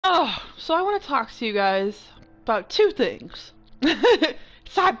So I want to talk to you guys about two things.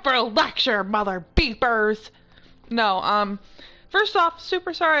 It's time for a lecture, mother beepers. No, first off,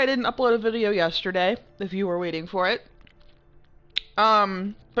 super sorry I didn't upload a video yesterday, if you were waiting for it.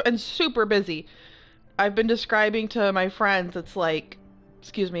 And super busy. I've been describing to my friends, it's like,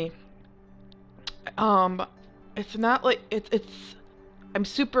 excuse me, it's not like, I'm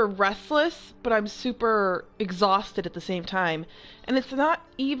super restless, but I'm super exhausted at the same time. And it's not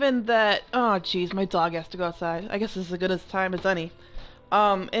even that, oh jeez, my dog has to go outside. I guess this is as good a time as any.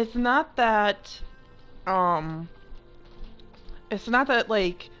 It's not that,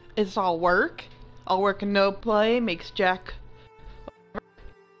 like, it's all work. All work and no play makes Jack,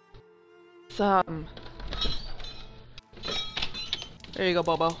 there you go,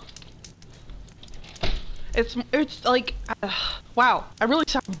 Bobo. It's like, wow, I really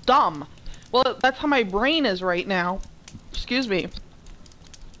sound dumb. Well, that's how my brain is right now. Excuse me.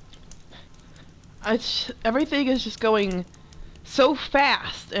 Everything is just going so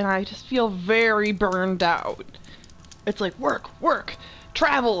fast, and I just feel very burned out. It's like work,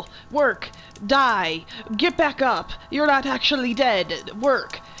 travel, work, die, get back up. You're not actually dead.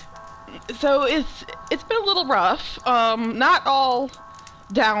 Work. So it's been a little rough. Not all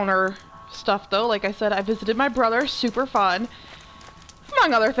downer stuff though. Like I said, I visited my brother, super fun,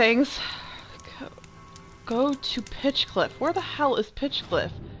 among other things. Go to Pitchcliff. Where the hell is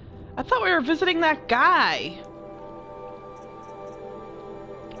Pitchcliff? I thought we were visiting that guy.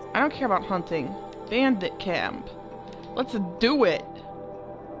 I don't care about hunting. Bandit camp. Let's do it.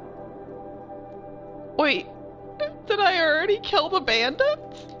 Wait, did I already kill the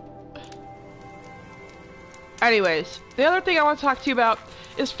bandits? Anyways, the other thing I want to talk to you about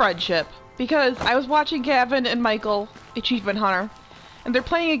is friendship. Because I was watching Gavin and Michael, Achievement Hunter, and they're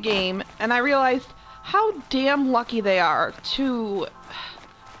playing a game, and I realized how damn lucky they are to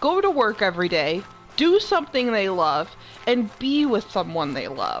go to work every day, do something they love, and be with someone they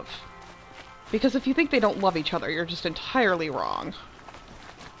love. Because if you think they don't love each other, you're just entirely wrong.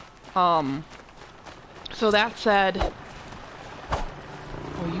 So that said...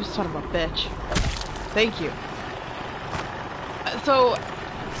 Oh, you son of a bitch. Thank you. So,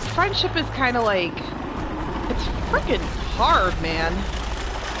 friendship is kind of like... It's freaking hard, man.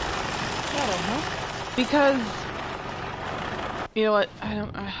 I don't know. Because... You know what? I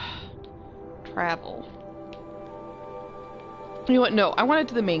don't... travel. You know what? No, I want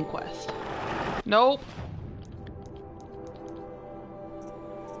to do the main quest. Nope.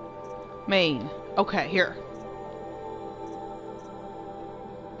 Main. Okay, here.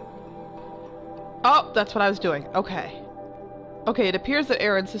 Oh, that's what I was doing. Okay. Okay, it appears that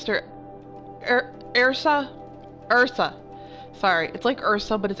Aaron's sister... Ursa? Sorry, it's like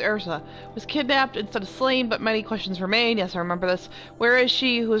Ursa, but it's Ursa. Was kidnapped instead of slain, but many questions remain. Yes, I remember this. Where is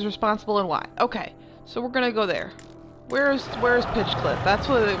she? Who is responsible and why? Okay, so we're gonna go there. Where's Pitchcliff? That's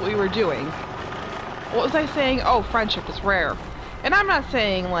what we were doing. What was I saying? Oh, friendship is rare. And I'm not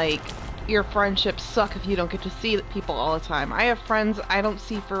saying, like, your friendships suck if you don't get to see people all the time. I have friends I don't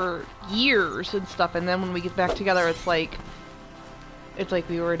see for years and stuff, and then when we get back together, it's like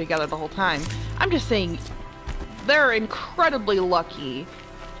we were together the whole time. I'm just saying, they're incredibly lucky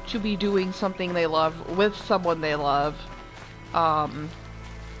to be doing something they love with someone they love. And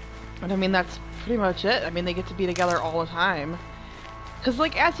I mean, that's pretty much it. I mean, they get to be together all the time. Because,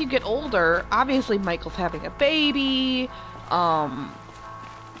 like, as you get older, obviously Michael's having a baby, and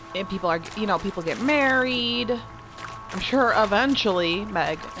people are, you know, people get married. I'm sure eventually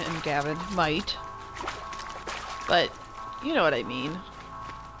Meg and Gavin might. But, you know what I mean.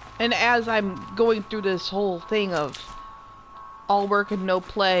 And as I'm going through this whole thing of all work and no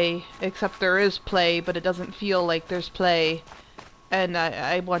play, except there is play, but it doesn't feel like there's play, and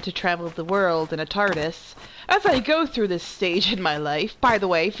I want to travel the world in a TARDIS. As I go through this stage in my life, by the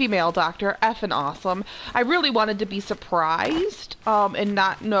way, female doctor, effing awesome. I really wanted to be surprised, and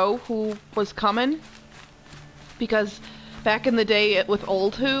not know who was coming. Because back in the day with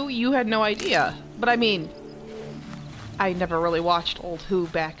Old Who, you had no idea. But I mean, I never really watched Old Who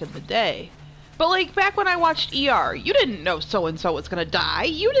back in the day. But like, back when I watched ER, you didn't know so-and-so was gonna die.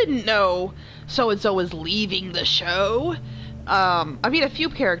 You didn't know so-and-so was leaving the show. I mean, a few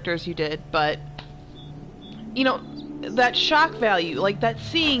characters you did, but... You know, that shock value, like that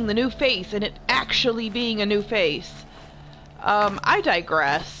seeing the new face and it actually being a new face. I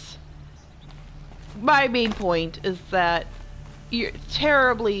digress. My main point is that you're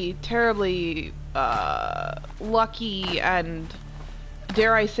terribly, terribly, lucky and,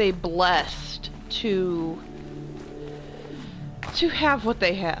 dare I say, blessed to have what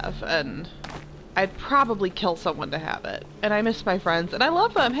they have, and I'd probably kill someone to have it. And I miss my friends, and I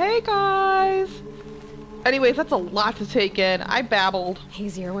love them. Hey, guys! Anyways, that's a lot to take in. I babbled.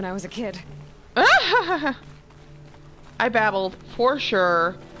 Easier when I was a kid. I babbled, for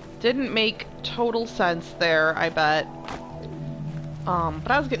sure. Didn't make total sense there, I bet.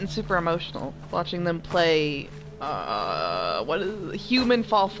 But I was getting super emotional watching them play, what is it? Human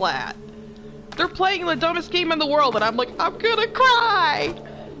Fall Flat. They're playing the dumbest game in the world, and I'm like, I'm gonna cry!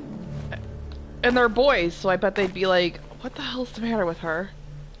 And they're boys, so I bet they'd be like, what the hell's the matter with her?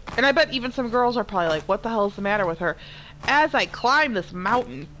 And I bet even some girls are probably like, what the hell is the matter with her? As I climb this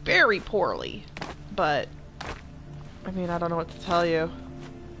mountain very poorly. But, I mean, I don't know what to tell you.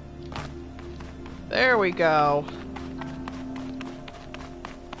 There we go.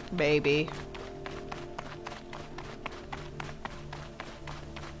 Maybe.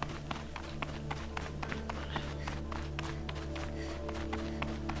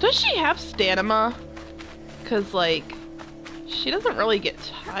 Does she have stamina? Because, like, she doesn't really get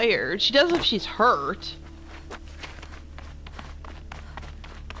tired. She does if she's hurt.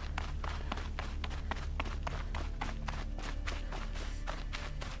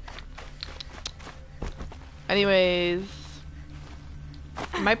 Anyways,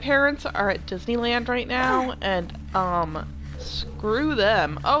 my parents are at Disneyland right now, and, screw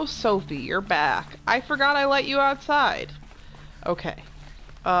them. Oh, Sophie, you're back. I forgot I let you outside. Okay.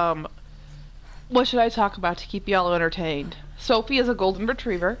 What should I talk about to keep y'all entertained? Sophie is a golden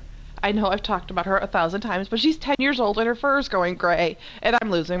retriever. I know I've talked about her 1,000 times, but she's 10 years old and her fur is going gray, and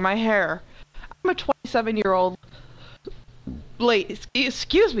I'm losing my hair. I'm a 27-year-old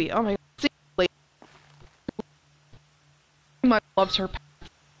excuse me, oh my god, lady much loves her pets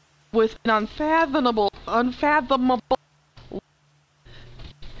with an unfathomable,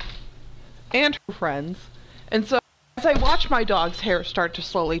 and her friends. And so, as I watch my dog's hair start to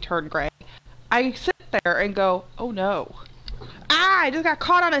slowly turn gray, I sit there and go, oh no. Ah, I just got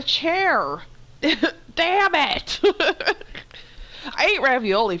caught on a chair. Damn it. I ate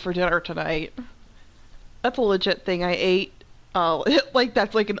ravioli for dinner tonight. That's a legit thing I ate. Like,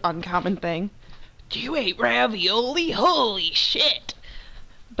 that's like an uncommon thing. Do you eat ravioli? Holy shit.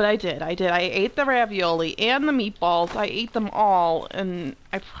 But I did. I ate the ravioli and the meatballs. I ate them all, and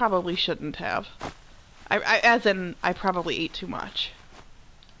I probably shouldn't have. As in, I probably ate too much.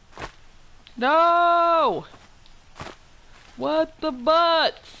 No! What the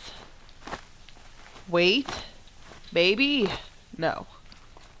butts? Wait. Baby? No.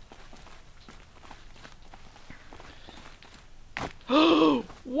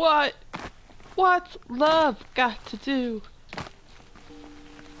 What? What's love got to do?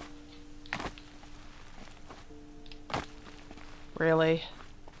 Really?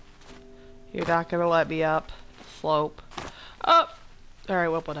 You're not gonna let me up? Slope. Up!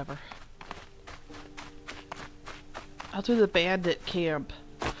 Alright, well, whatever. I'll do the bandit camp.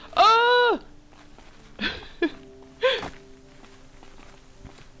 Oh!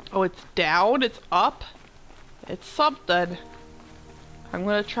 Oh, it's down? It's up? It's something. I'm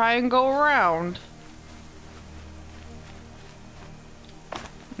gonna try and go around.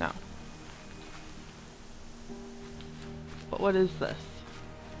 No. But what is this?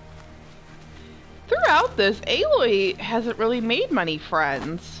 Throughout this, Aloy hasn't really made many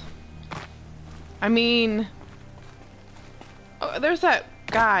friends. I mean... Oh, there's that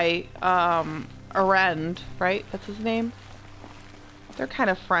guy, Arend, right? That's his name? They're kind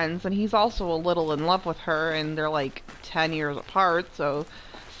of friends, and he's also a little in love with her, and they're like 10 years apart, so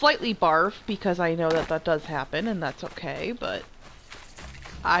slightly barf, because I know that that does happen, and that's okay, but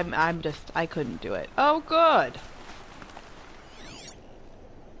I couldn't do it. Oh, good!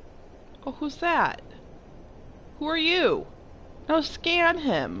 Oh, who's that? Who are you? No, scan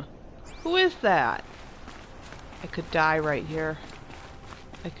him. Who is that? I could die right here.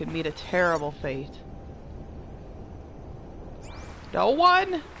 I could meet a terrible fate. No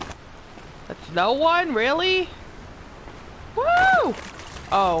one? That's no one? Really? Woo!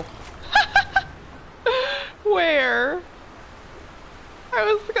 Oh. Where?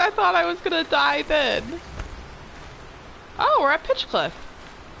 I thought I was gonna die then. Oh, we're at Pitchcliff.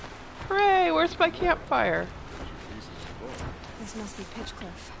 Hooray, where's my campfire? This must be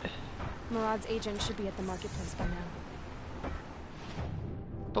Pitchcliff. Murad's agent should be at the marketplace by now.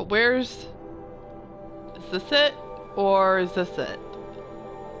 But where's... Is this it? Or is this it?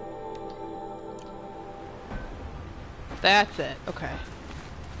 That's it. Okay.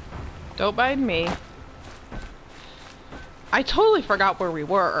 Don't mind me. I totally forgot where we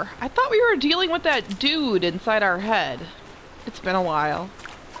were. I thought we were dealing with that dude inside our head. It's been a while.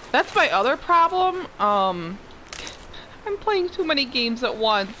 That's my other problem. I'm playing too many games at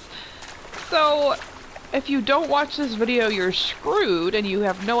once. So, if you don't watch this video, you're screwed, and you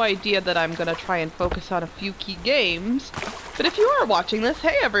have no idea that I'm gonna try and focus on a few key games. But if you are watching this,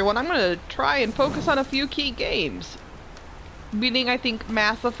 hey everyone, I'm gonna try and focus on a few key games. Meaning, I think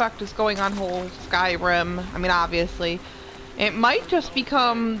Mass Effect is going on hold, Skyrim, I mean, obviously. It might just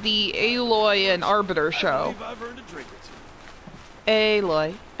become the Aloy and Arbiter show.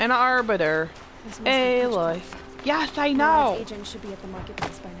 Aloy and Arbiter. Aloy. Yes, I know. Marad's agent should be at the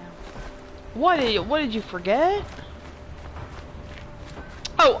marketplace by now. What did you forget?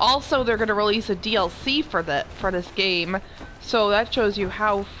 Oh, also they're gonna release a DLC for this game, so that shows you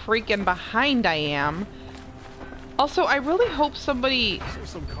how freaking behind I am. Also, I really hope somebody.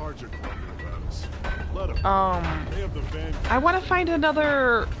 Some cards are about us. Let them. They have the van. I want to find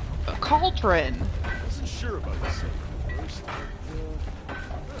another cauldron. I wasn't sure about this at first.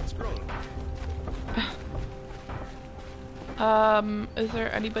 It's growing. Is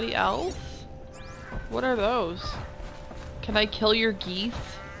there anybody else? What are those? Can I kill your geese?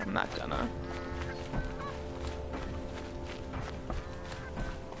 I'm not gonna.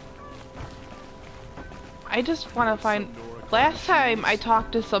 I just want to find... Last time I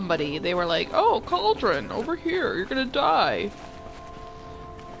talked to somebody, they were like, oh, cauldron, over here, you're gonna die.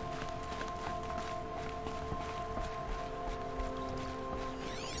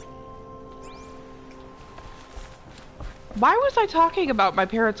 Why was I talking about my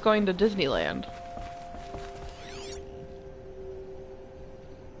parents going to Disneyland?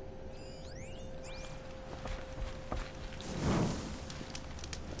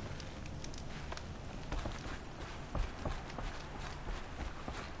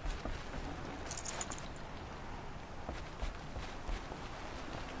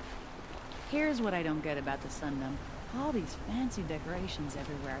 Here's what I don't get about the Sundom. All these fancy decorations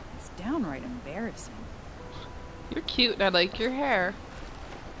everywhere. It's downright embarrassing. You're cute and I like your hair.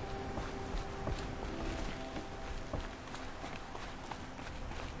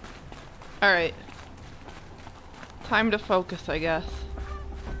 Alright. Time to focus, I guess.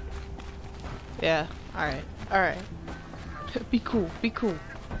 Yeah, alright, alright. Be cool, be cool.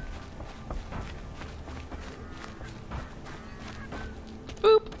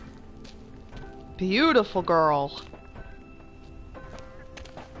 Boop! Beautiful girl.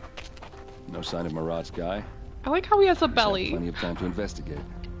 No sign of Marad's guy. I like how he has a He's had belly. plenty of time to investigate.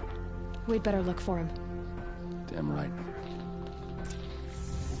 We'd better look for him. Damn right.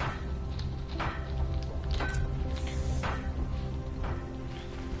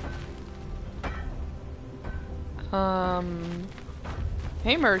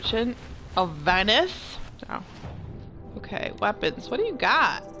 Hey merchant. Of Venice? Oh. Okay, weapons. What do you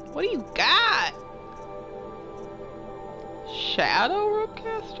got? What do you got? Shadow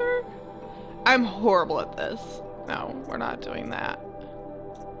Ropecaster? I'm horrible at this. No, we're not doing that.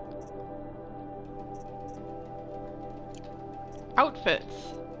 Outfits.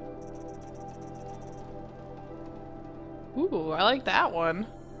 Ooh, I like that one.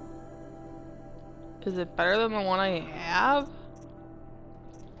 Is it better than the one I have?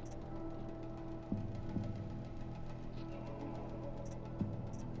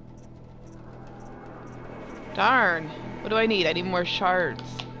 Darn. What do I need? I need more shards.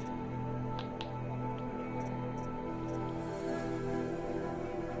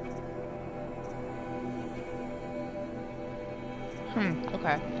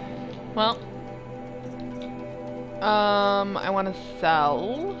 Okay. Well. I want to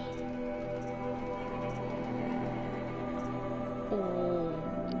sell.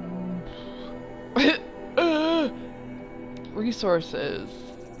 Resources.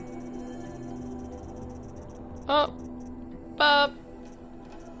 Up. Up.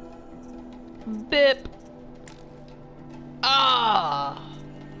 Bip. Ah.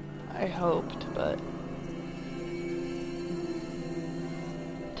 I hoped, but.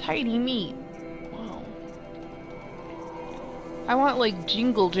 Tiny meat. Wow. I want like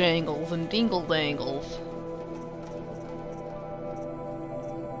jingle jangles and dingle dangles.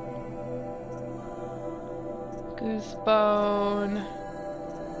 Goosebone.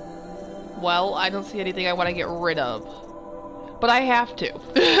 Well, I don't see anything I want to get rid of. But I have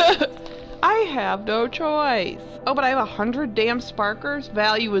to. I have no choice. Oh, but I have 100 damn sparkers?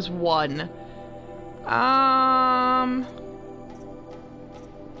 Value is 1.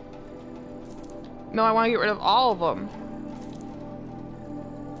 No, I want to get rid of all of them.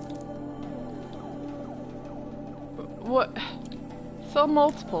 What? Sell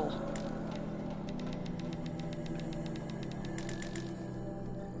multiple.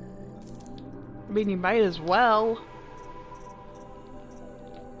 I mean, you might as well.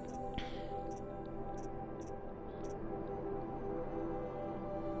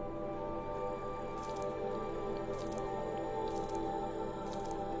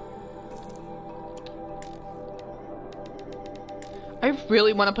 I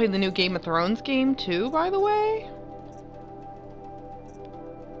really want to play the new Game of Thrones game too, by the way.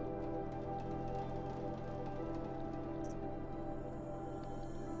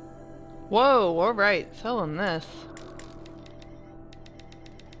 Whoa, alright, selling this.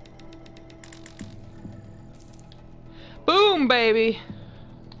 Boom, baby!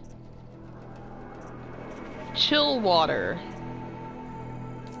 Chill water.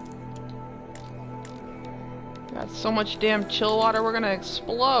 Got so much damn chill water, we're gonna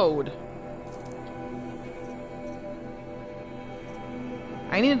explode.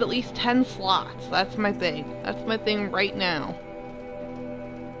 I needed at least 10 slots. That's my thing. That's my thing right now.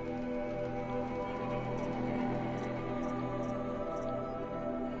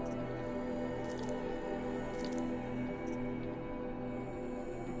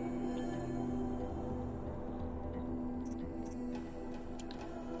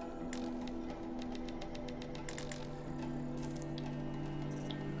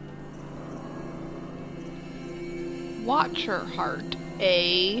 Watch her heart,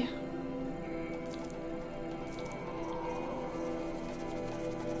 eh?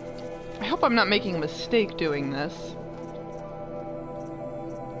 I hope I'm not making a mistake doing this.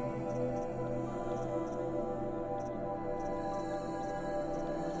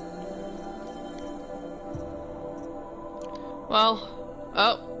 Well,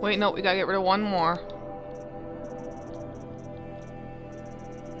 oh, wait, no, we gotta get rid of one more.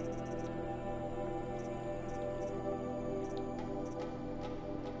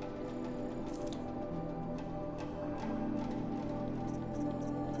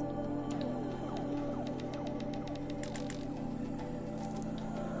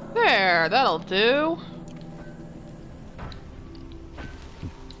 There, that'll do.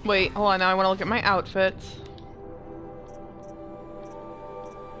 Wait, hold on, now I want to look at my outfits.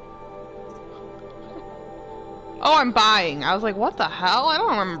 Oh, I'm buying. I was like, what the hell? I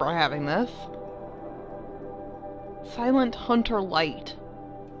don't remember having this. Silent Hunter Light.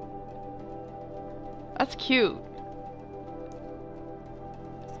 That's cute.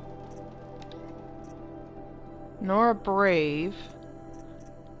 Nora Brave.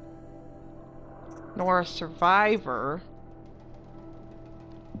 Nora Survivor.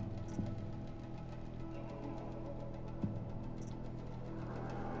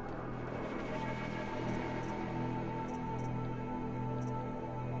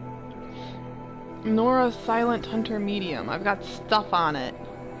 Nora Silent Hunter Medium. I've got stuff on it.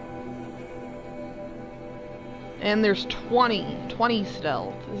 And there's 20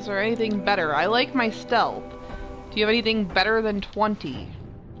 stealth. Is there anything better? I like my stealth. Do you have anything better than 20?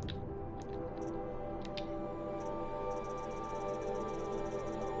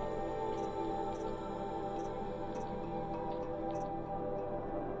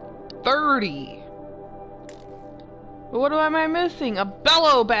 What am I missing? A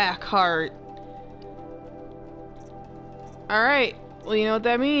bellowback heart. Alright, well, you know what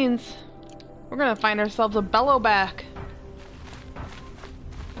that means. We're gonna find ourselves a bellowback.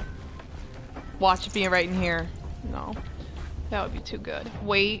 Watch it being right in here. No, that would be too good.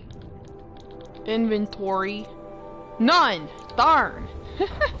 Wait. Inventory. None! Darn!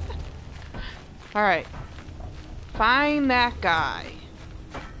 Alright. Find that guy.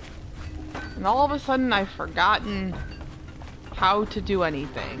 And all of a sudden I've forgotten how to do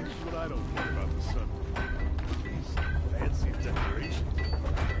anything. Here's what I don't care about the sun. These fancy decorations.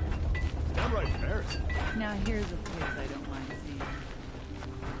 It's downright embarrassing. Now here's a place I don't mind seeing.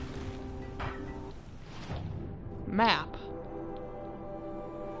 Map.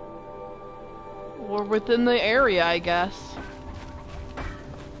 We're within the area, I guess.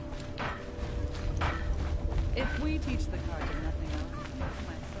 If we teach the cards or nothing else, it makes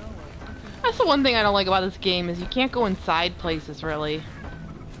my solo. That's the one thing I don't like about this game, is you can't go inside places, really.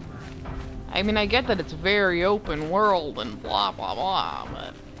 I mean, I get that it's very open world and blah blah blah,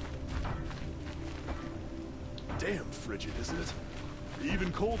 but... Damn frigid, isn't it?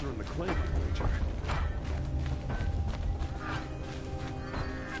 Even colder in the claim wager.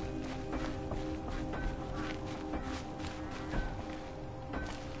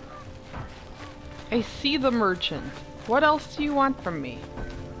 I see the merchant. What else do you want from me?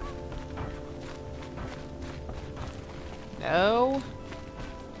 No?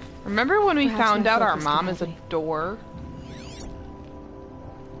 Remember when we Perhaps found my out our focus can mom help is a me. door?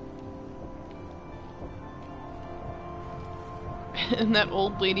 And that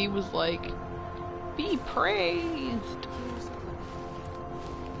old lady was like, be praised.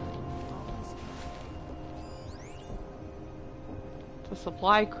 It's a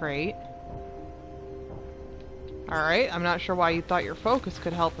supply crate. Alright, I'm not sure why you thought your focus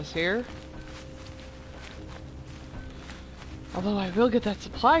could help us here. Although I will get that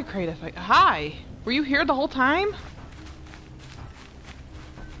supply crate if I... Hi! Were you here the whole time?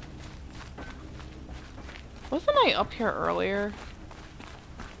 Wasn't I up here earlier?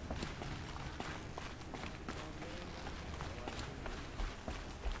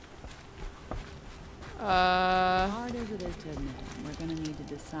 Hard as it is to admit, we're gonna need to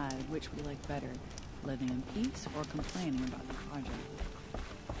decide which we like better, living in peace or complaining about the project.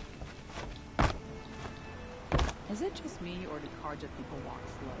 Is it just me, or do Karja people walk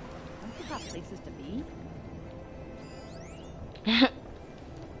slow? Don't they have places to be?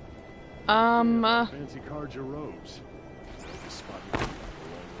 Fancy Karja robes.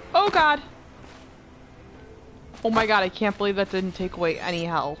 Oh god! Oh my god, I can't believe that didn't take away any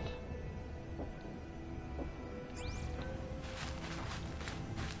health.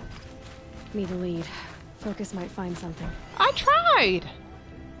 Me to lead. Focus might find something. I tried!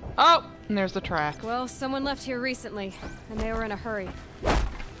 Oh, and there's the track. Well, someone left here recently, and they were in a hurry.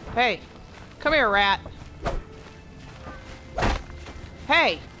 Hey, come here, rat.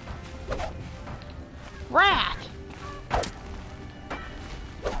 Hey! Rat!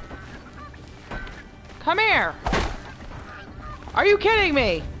 Come here! Are you kidding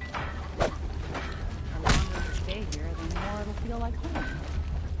me? The longer you stay here, the more it'll feel like home.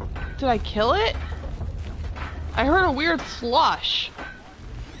 Did I kill it? I heard a weird slush.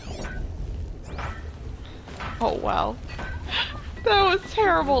 Oh well. That was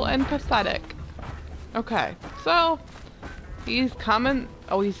terrible and pathetic. Okay, so he's coming.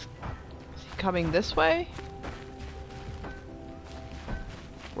 Oh, is he coming this way?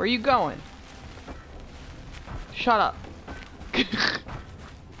 Where are you going? Shut up.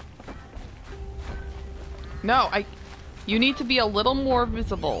 No, you need to be a little more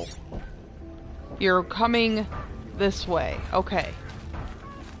visible. You're coming this way. Okay.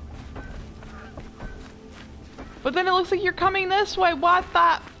 But then it looks like you're coming this way. What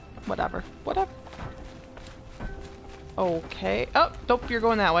the? Whatever. Whatever. Okay. Oh, nope, you're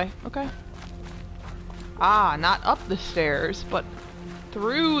going that way. Okay. Ah, not up the stairs, but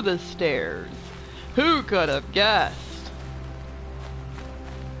through the stairs. Who could have guessed?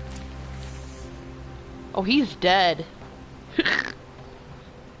 Oh, he's dead.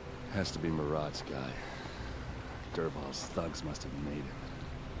 Has to be Murad's guy. Dervahl's thugs must have made it.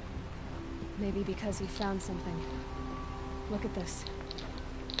 Maybe because he found something. Look at this.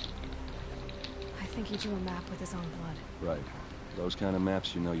 I think he drew a map with his own blood. Right. Those kind of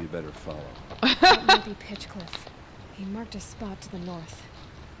maps, you know you better follow. That might be Pitchcliff. He marked a spot to the north.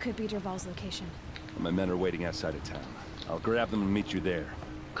 Could be Dervahl's location. My men are waiting outside of town. I'll grab them and meet you there.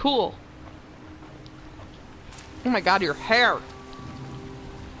 Cool. Oh my god, your hair.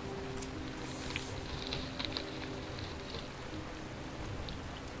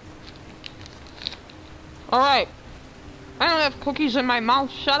 Alright. I don't have cookies in my mouth.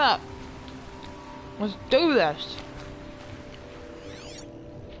 Shut up. Let's do this.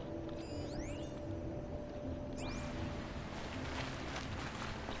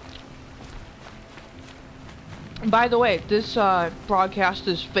 By the way, this broadcast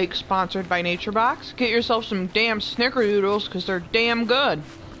is fake sponsored by NatureBox. Get yourself some damn snickerdoodles because they're damn good.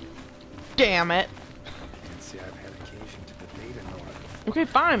 Damn it. Can't say I've had occasion to debate an order. Okay,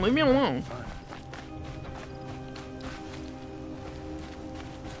 fine. Leave me alone. Fine.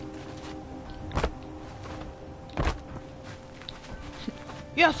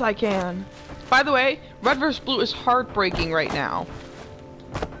 Yes, I can. By the way, Red vs. Blue is heartbreaking right now.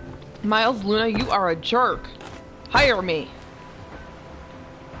 Miles, Luna, you are a jerk. Hire me.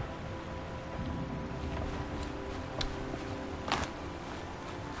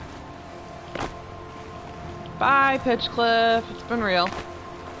 Bye, Pitchcliff. It's been real.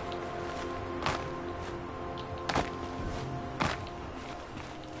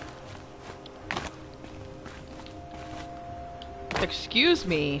 Excuse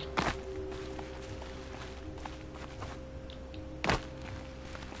me.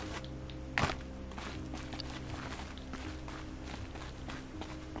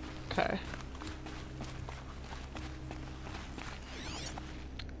 Okay.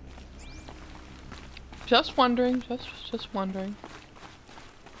 Just wondering, just wondering.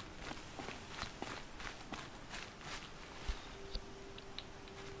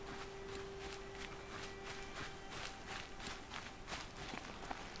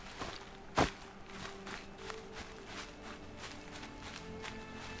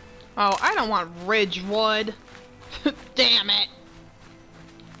 Oh, I don't want Ridgewood. Damn it.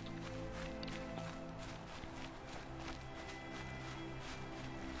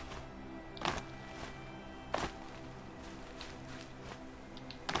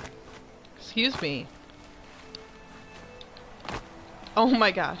 Excuse me. Oh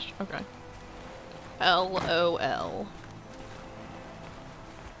my gosh. Okay. LOL.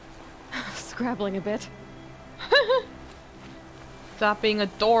 Scrabbling a bit. Stop being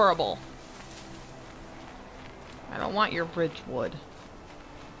adorable. I don't want your bridge wood.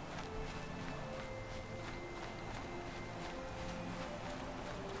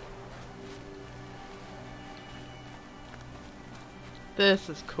 This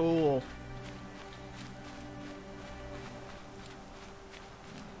is cool.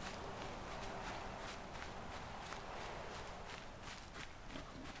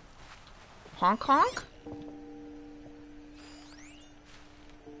 Honk honk?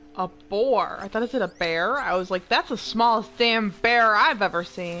 A boar. I thought it said a bear. I was like, that's the smallest damn bear I've ever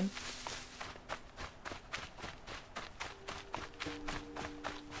seen.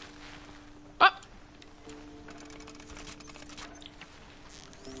 Ah!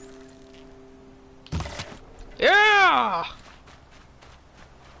 Yeah!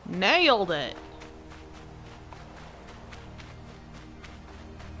 Nailed it.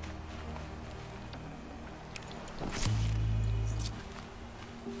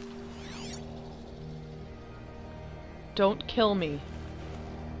 Don't kill me.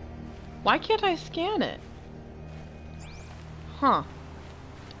 Why can't I scan it? Huh.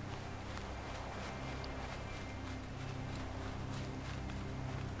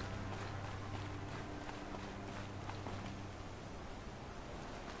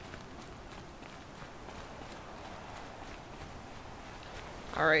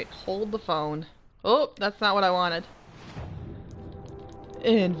 Alright, hold the phone. Oh, that's not what I wanted.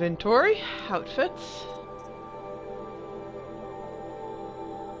 Inventory, outfits.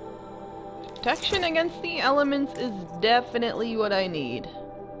 Protection against the elements is definitely what I need.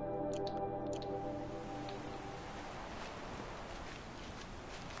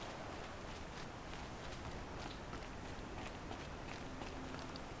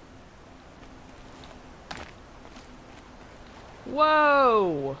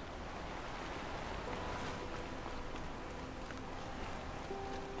 Whoa!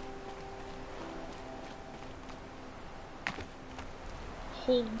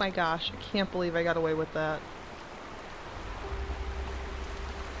 Oh my gosh, I can't believe I got away with that.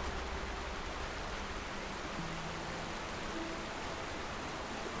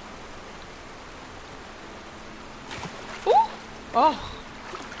 Ooh! Oh!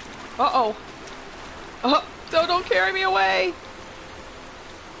 Uh-oh. Oh, no, don't carry me away!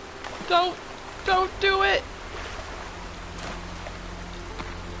 Don't do it!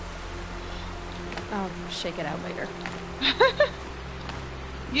 I'll shake it out later.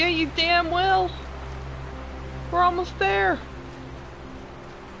 Yeah, you damn well. We're almost there.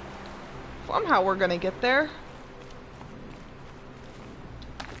 Somehow we're gonna get there.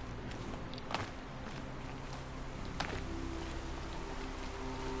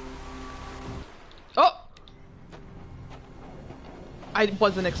 Oh! I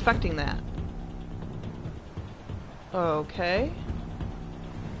wasn't expecting that. Okay.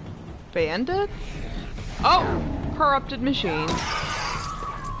 Bandits? Oh! Corrupted machines.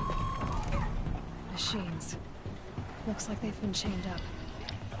 Machines. Looks like they've been chained up.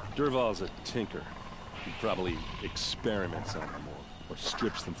 Dervahl's a tinker. He probably experiments on them or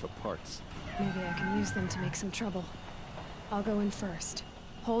strips them for parts. Maybe I can use them to make some trouble. I'll go in first.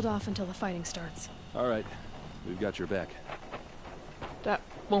 Hold off until the fighting starts. All right, we've got your back. That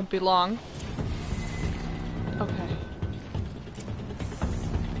won't be long. Okay.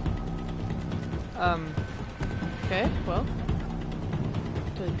 Okay, well.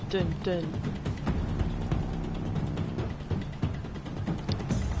 Dun dun dun.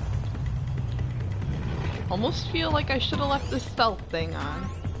 Almost feel like I should have left this stealth thing on.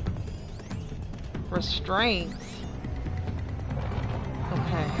 Restraints.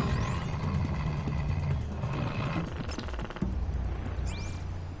 Okay.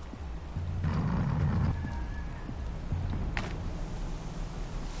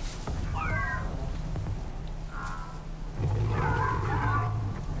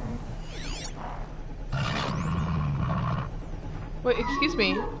 Wait, excuse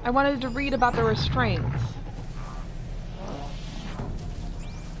me. I wanted to read about the restraints.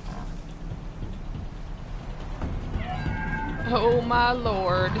 Oh my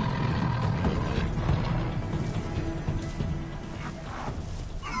lord.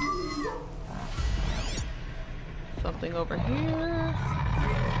 Something over here.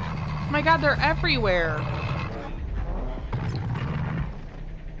 Oh my god, they're everywhere.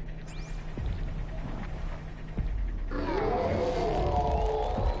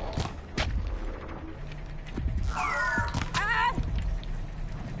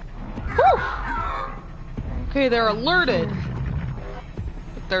 Whew. Okay, they're alerted.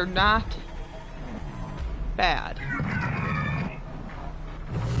 they're not bad.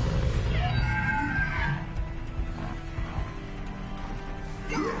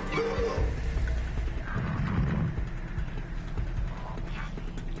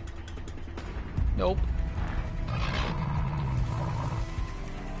 Nope.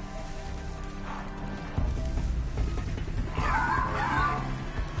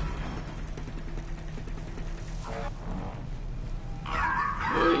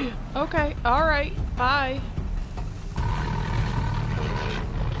 Okay, alright, bye.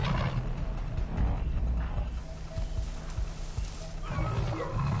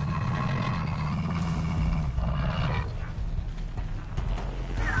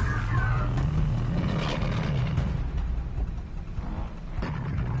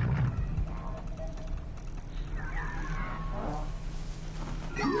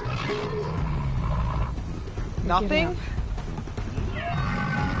 Nothing?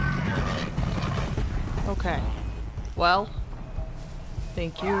 Okay. Well,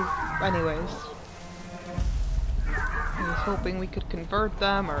 thank you anyways. I was hoping we could convert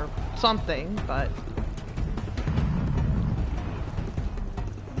them or something, but...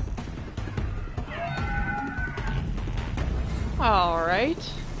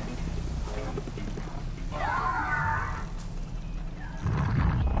 Alright.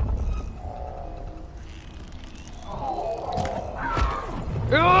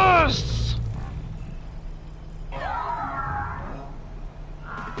 Yes!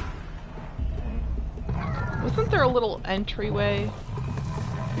 Wasn't there a little entryway?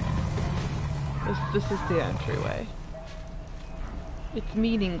 This is the entryway. It's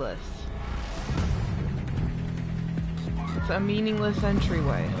meaningless. It's a meaningless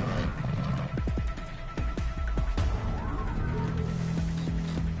entryway.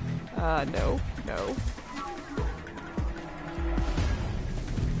 No, no.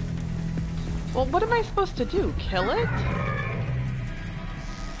 Well, what am I supposed to do? Kill it?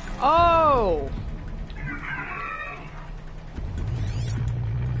 Oh!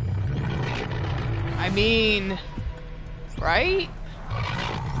 I mean... Right?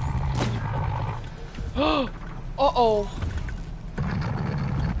 Uh-oh.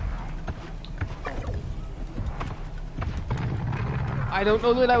 I don't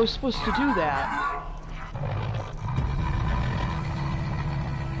know that I was supposed to do that.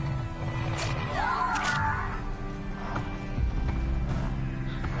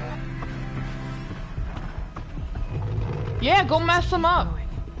 Yeah, go mess them up.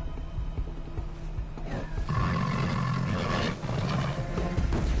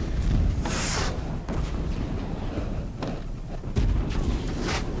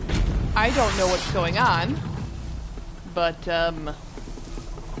 I don't know what's going on, but,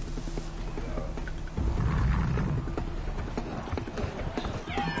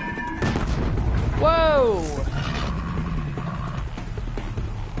 whoa!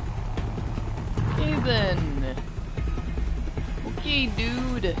 Okay then. Okay,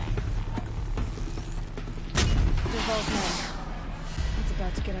 dude. Duval's men. It's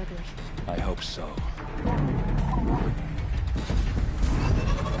about to get ugly. I hope so.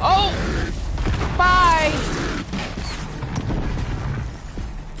 Oh! Bye!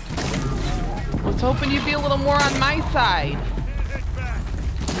 Was hoping you'd be a little more on my side.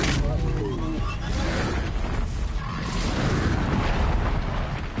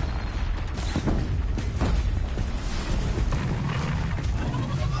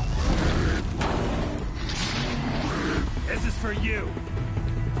 This is for you.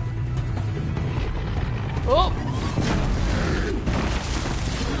 Oh!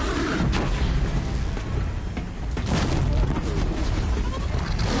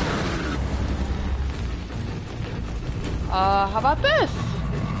 How about this?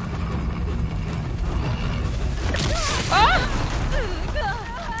 Ah!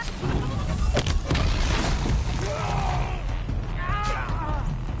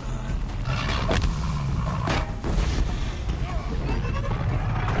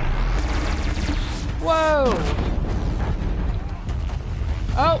 Whoa!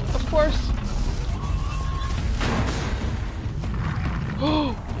 Oh, of course.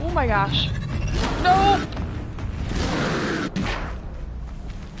 Oh my gosh. No!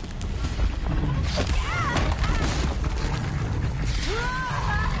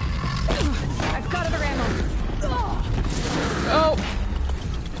 I've got other ammo. Oh!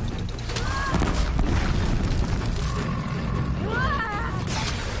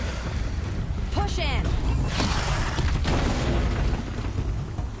 Push in.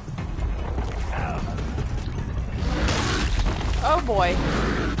 Oh boy.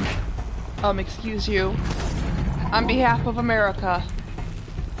 Excuse you. On behalf of America.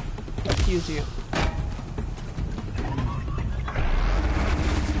 Excuse you.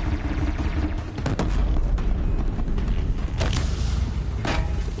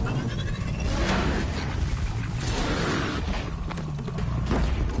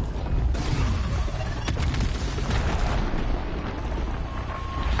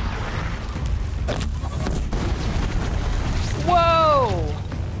 Whoa!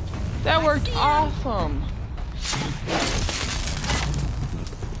 That worked awesome.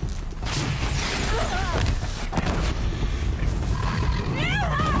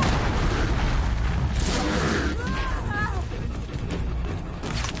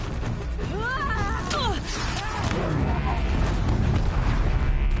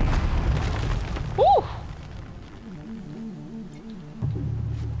 Woo!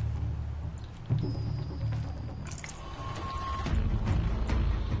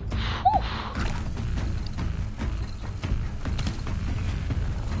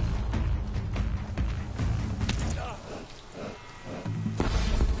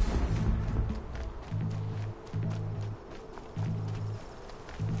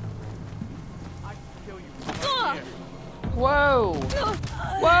 Whoa!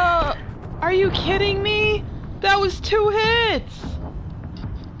 Whoa! Are you kidding me? That was 2 hits!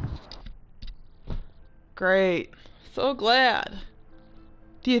 Great. So glad.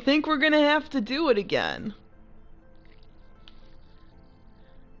 Do you think we're gonna have to do it again?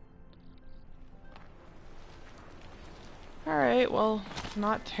 Alright, well,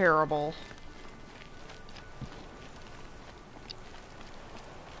 not terrible.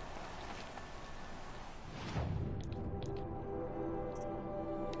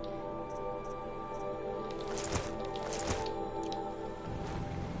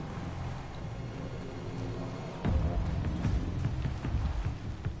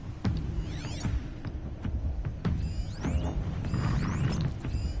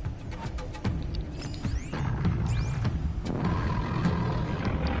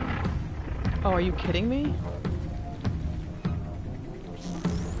 Oh, are you kidding me?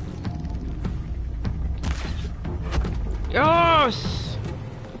 Yes!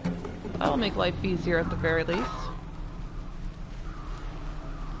 That'll make life easier at the very least.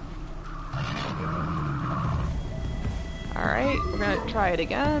 Alright, we're gonna try it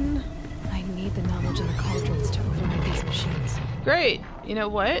again. I need the knowledge of the cauldrons to override these machines. Great! You know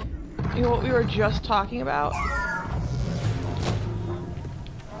what? You know what we were just talking about?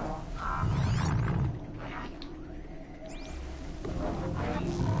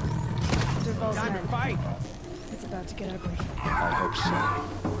 Dervahl's men. It's about to get ugly. I hope so.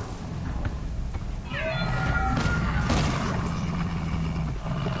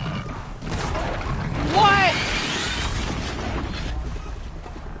 What?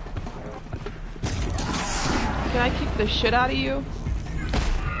 Can I kick the shit out of you?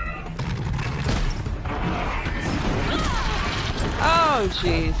 Oh,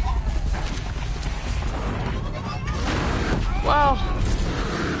 jeez. Well,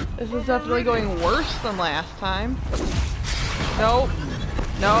 this is definitely going worse than last time. Nope.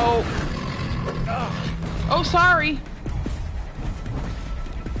 No. Oh, sorry.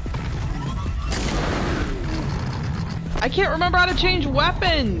 I can't remember how to change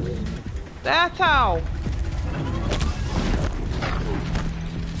weapons. That's how.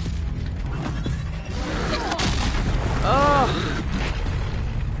 Ugh.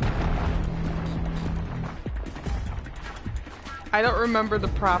 I don't remember the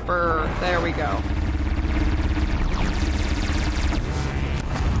proper... There we go.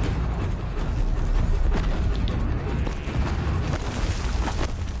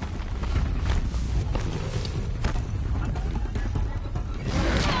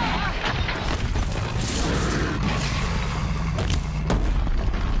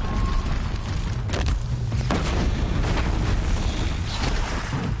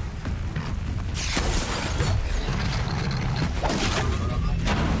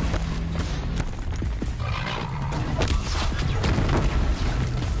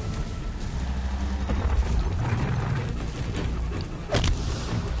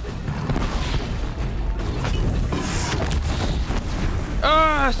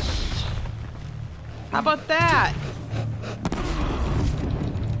 How about that?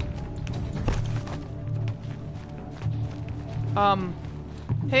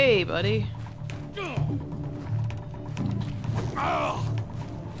 Hey, buddy.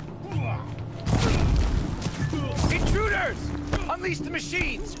 Intruders! Unleash the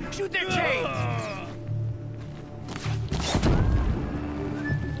machines! Shoot their chains!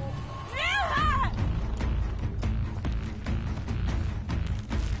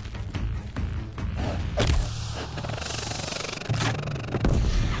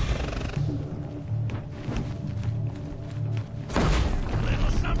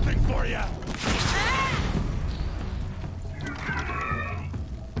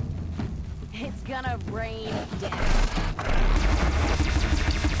 It's gonna rain death.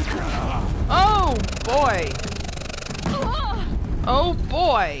 Oh boy. Oh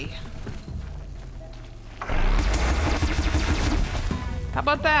boy. How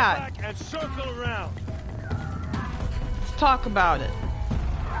about that? Back and circle around. Let's talk about it.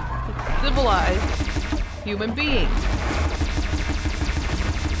 Like civilized human beings.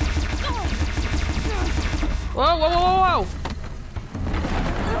 Whoa, whoa, whoa, whoa!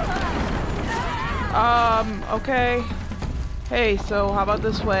 Okay. Hey, so how about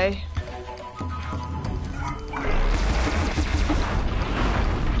this way?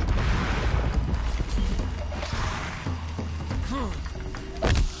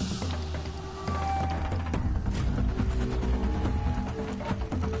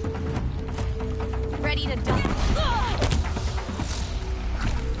 Ready to die.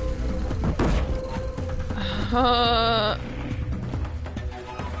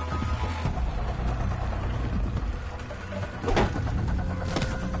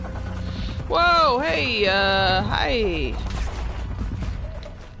 Whoa, hey, hi.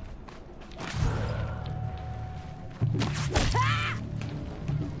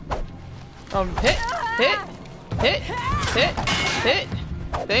 Hit.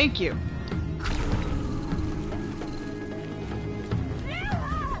 Thank you.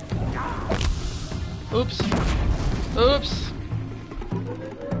 Oops. Oops.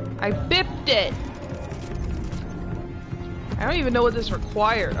 I bipped it. I don't even know what this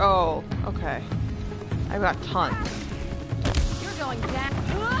required. Oh, okay. I've got tons. You're going down.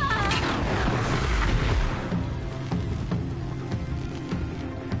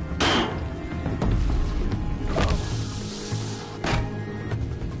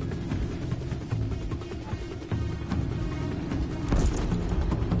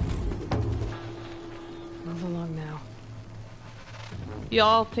 Move along now.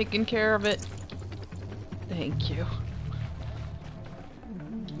 Y'all taking care of it? Thank you.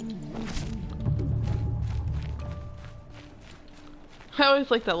 I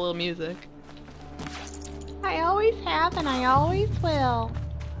always like that little music. I always have and I always will.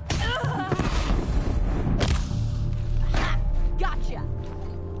 Gotcha.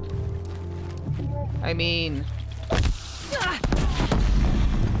 I mean...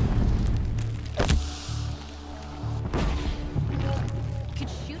 Could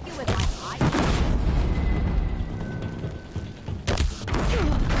shoot you with my eyes.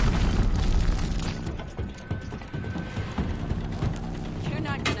 You're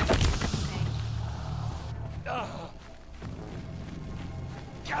not gonna see anything.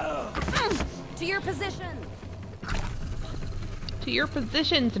 To your position. To your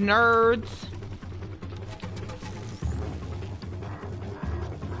positions, nerds.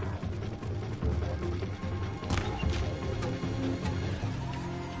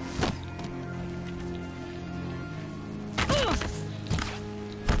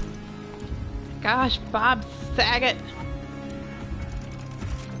 Gosh, Bob Saget.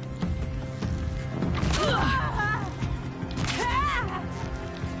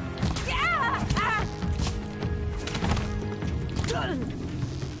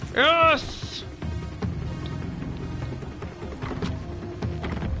 Yes!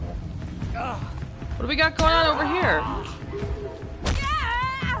 What do we got going on over here?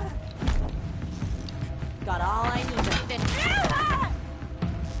 Got all I need to finish.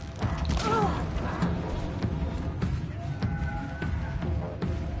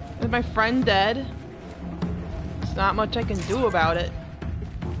 Is my friend dead? There's not much I can do about it.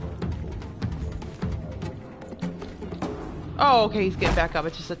 Oh, okay, he's getting back up.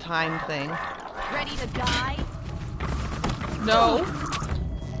 It's just a time thing. Ready to die? No.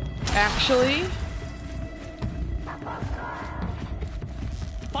 Actually.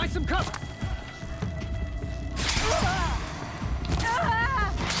 Find some cover.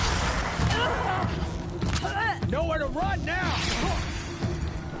 Nowhere to run now.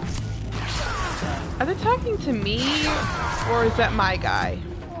 Are they talking to me? Or is that my guy?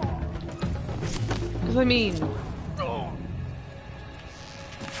 Because I mean...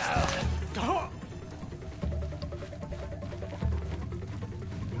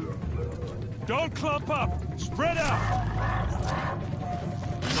 Don't clump up. Spread out.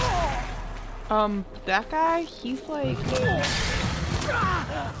 That guy? He's like...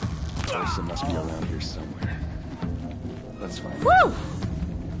 Ursa must be around here somewhere. Let's find her. Woo!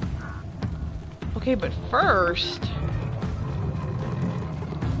 Okay, but first...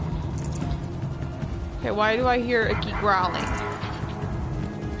 Okay, why do I hear Icky growling?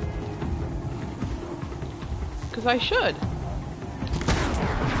 Because I should.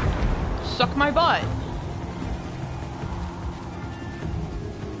 Suck my butt.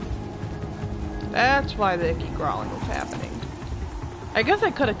 That's why the icky crawling was happening. I guess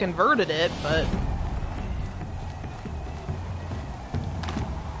I could have converted it, but...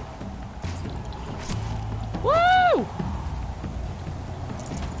 Woo!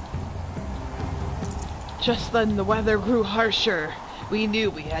 Just then the weather grew harsher. We knew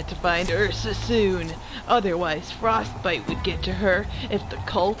we had to find Ursa soon. Otherwise, frostbite would get to her if the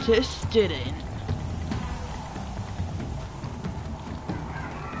cultists didn't.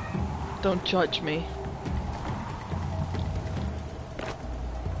 Don't judge me.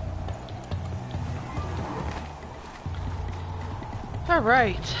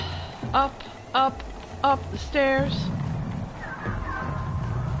 Alright. Up, up, up the stairs.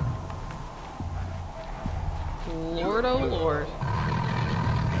 Lord, oh Lord.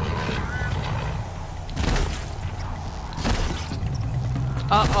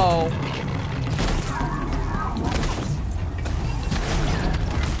 Uh-oh.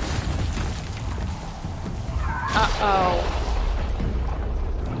 Uh-oh.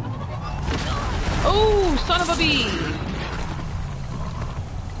 Oh, son of a bee!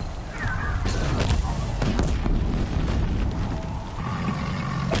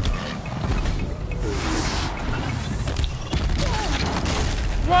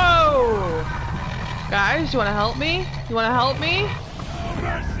 Whoa! Guys, you wanna help me? You wanna help me?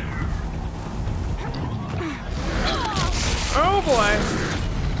 Oh boy.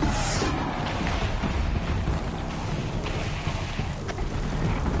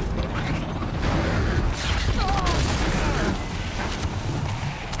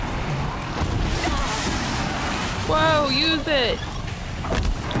 Whoa, use it!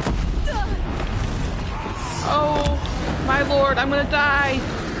 Oh, my lord, I'm gonna die!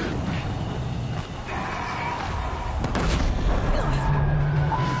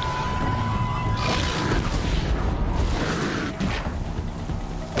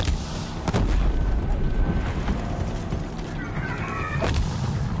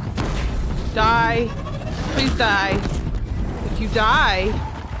 Die. Please die. If you die,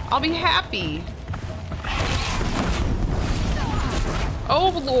 I'll be happy. Oh,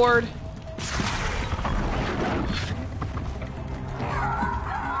 Lord.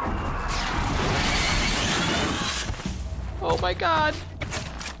 Oh, my God.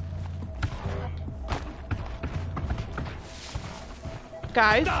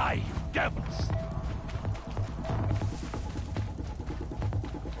 Guys. Die, you devils!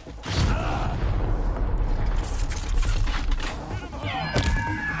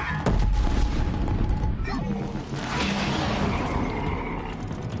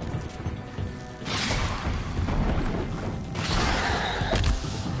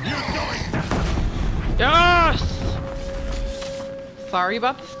 Yes! Sorry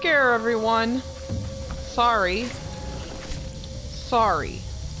about the scare, everyone. Sorry. Sorry.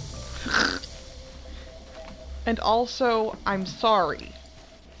 And also, I'm sorry.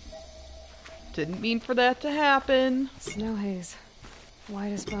 Didn't mean for that to happen. Snow haze.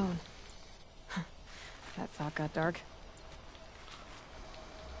 White as bone. That thought got dark.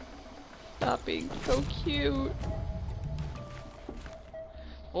 Stop being so cute.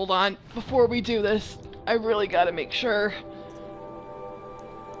 Hold on, before we do this, I really gotta make sure.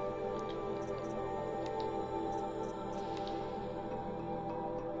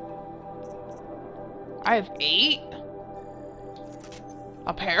 I have 8?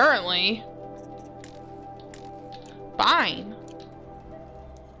 Apparently. Fine.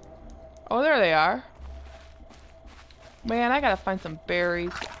 Oh, there they are. Man, I gotta find some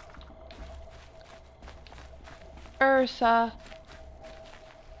berries. Ursa.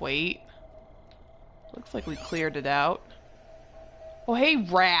 Wait. Looks like we cleared it out. Oh, hey,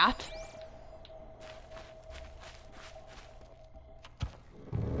 rat.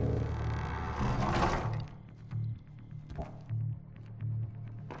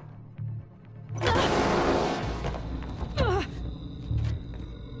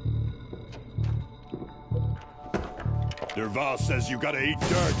 Derval says you gotta eat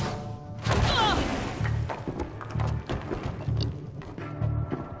dirt.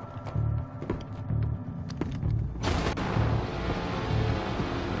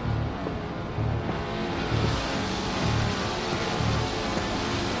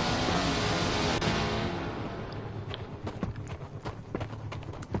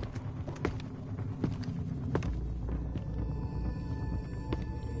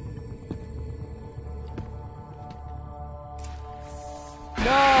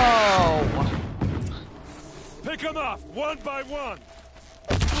 No! Pick them off, one by one.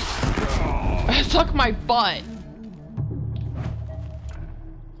 Suck my butt.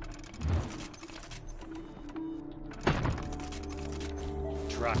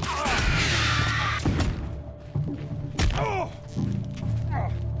 Try.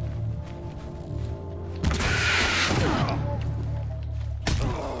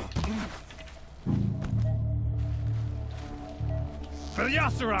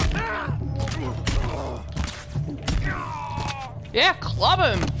 Yasura! Yeah, club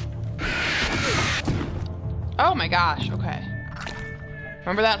him! Oh my gosh, okay.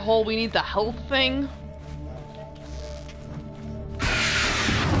 Remember that whole we need the health thing?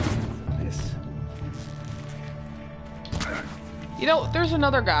 This. You know, there's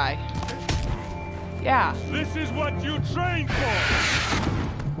another guy. Yeah. This is what you trained for!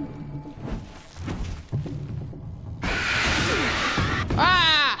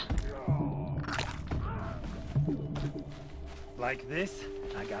 Ah! Like this,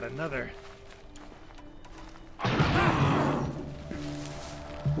 I got another.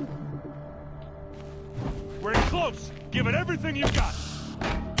 We're close! Give it everything you got!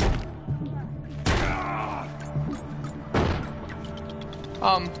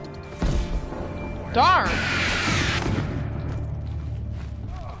 Darn!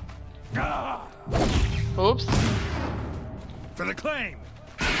 Oops. For the claim!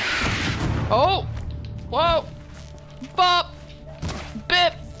 Oh! Whoa! Bop!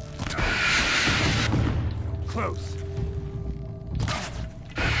 Bip! Close.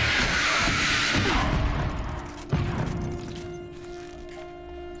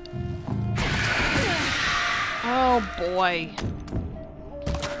 Oh boy.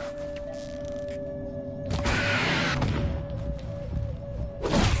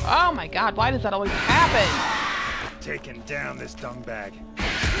 Oh my god, why does that always happen? Taking down this dungbag.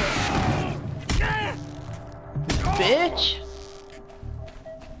 Bitch!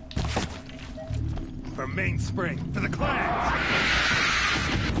 For mainspring, for the clans!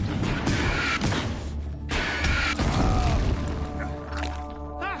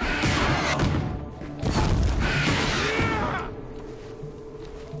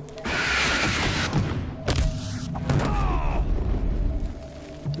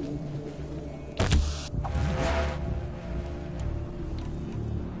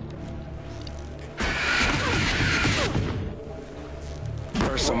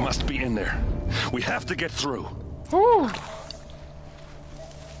 Ursa must be in there. We have to get through. Whew.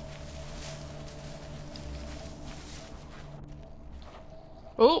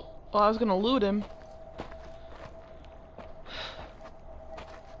 Oh, well, I was gonna loot him.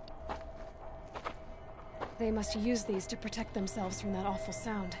 They must use these to protect themselves from that awful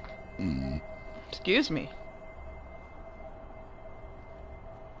sound. Excuse me.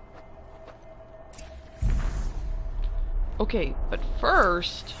 Okay, but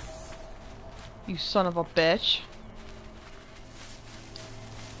first, you son of a bitch.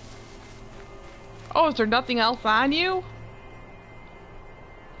 Oh, is there nothing else on you?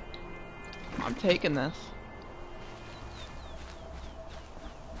 I'm taking this.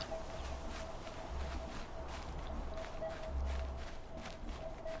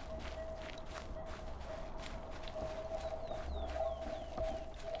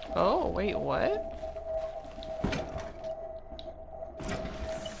 Oh, wait, what?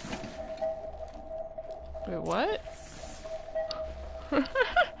 Wait, what?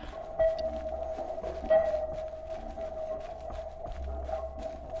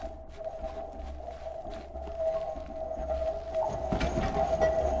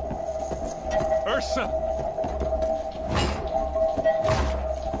 Ursa!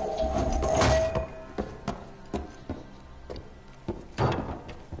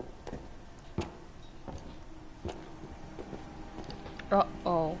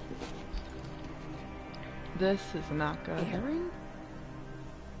 Uh-oh. This is not good. Aaron?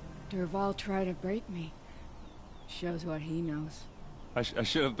 Durval tried to break me. Shows what he knows. I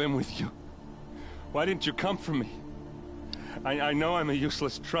should have been with you. Why didn't you come for me? I know I'm a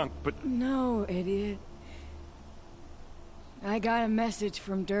useless trunk, but... No, idiot. I got a message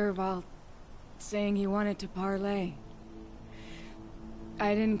from Durval saying he wanted to parlay.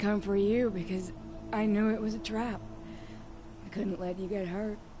 I didn't come for you because I knew it was a trap. I couldn't let you get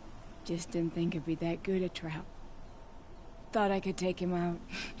hurt. Just didn't think it'd be that good a trap. Thought I could take him out.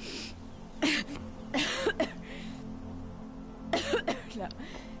 No.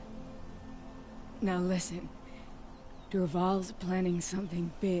 Now listen. Durval's planning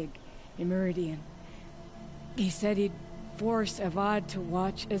something big in Meridian. He said he'd force Avad to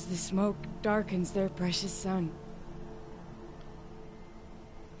watch as the smoke darkens their precious sun.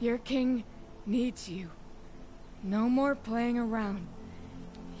 Your king needs you. No more playing around.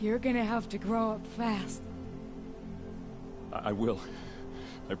 You're gonna have to grow up fast. I will.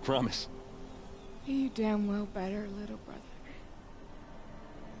 I promise. You damn well better, little brother.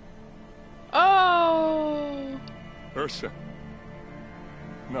 Oh! Ursa.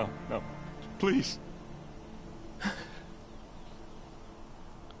 No, no. Please.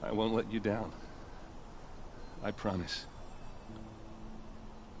 I won't let you down. I promise.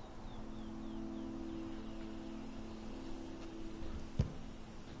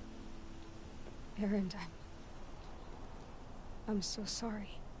 Erend, I'm so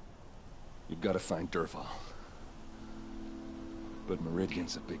sorry. You've got to find Derval. But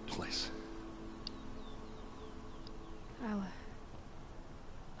Meridian's a big place.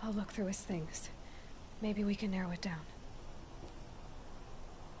 I'll look through his things. Maybe we can narrow it down.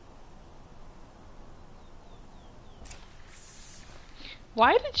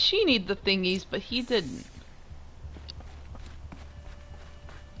 Why did she need the thingies, but he didn't?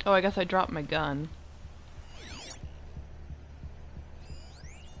 Oh, I guess I dropped my gun.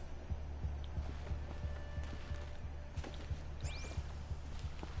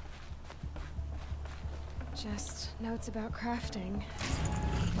 Just notes about crafting.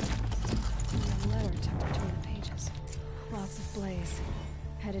 And a letter tucked between the pages. Lots of blaze.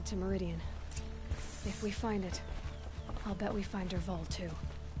 Headed to Meridian. If we find it, I'll bet we find Derval too.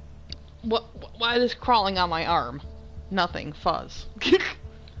 What? Why is this crawling on my arm? Nothing. Fuzz.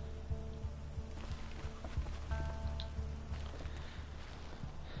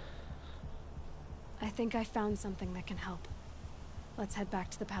 I think I found something that can help. Let's head back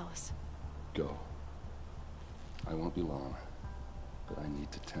to the palace. Go. I won't be long, but I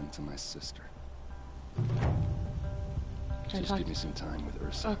need to tend to my sister. Just give me some time with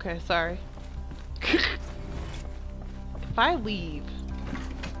Ursa. Okay, sorry. If I leave...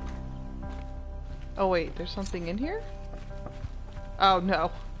 Oh wait, there's something in here? Oh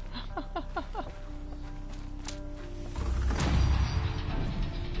no.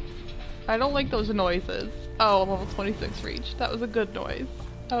 I don't like those noises. Oh, level 26 reached. That was a good noise.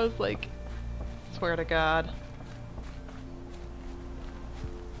 I was like, swear to God.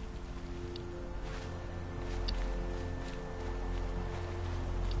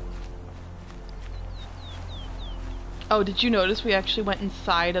 Oh, did you notice we actually went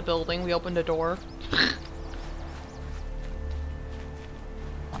inside a building? We opened a door.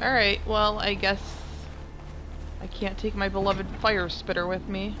 Alright, well, I guess I can't take my beloved fire spitter with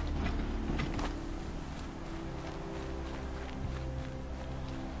me.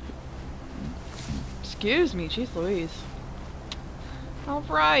 Excuse me, jeez Louise.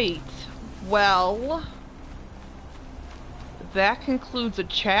 Alright, well, that concludes a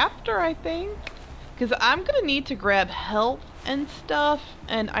chapter, I think. Because I'm gonna need to grab help and stuff,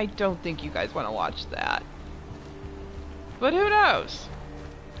 and I don't think you guys want to watch that. But who knows?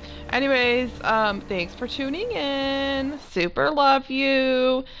 Anyways, thanks for tuning in. Super love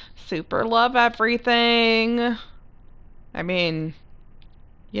you. Super love everything. I mean,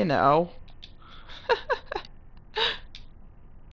 you know.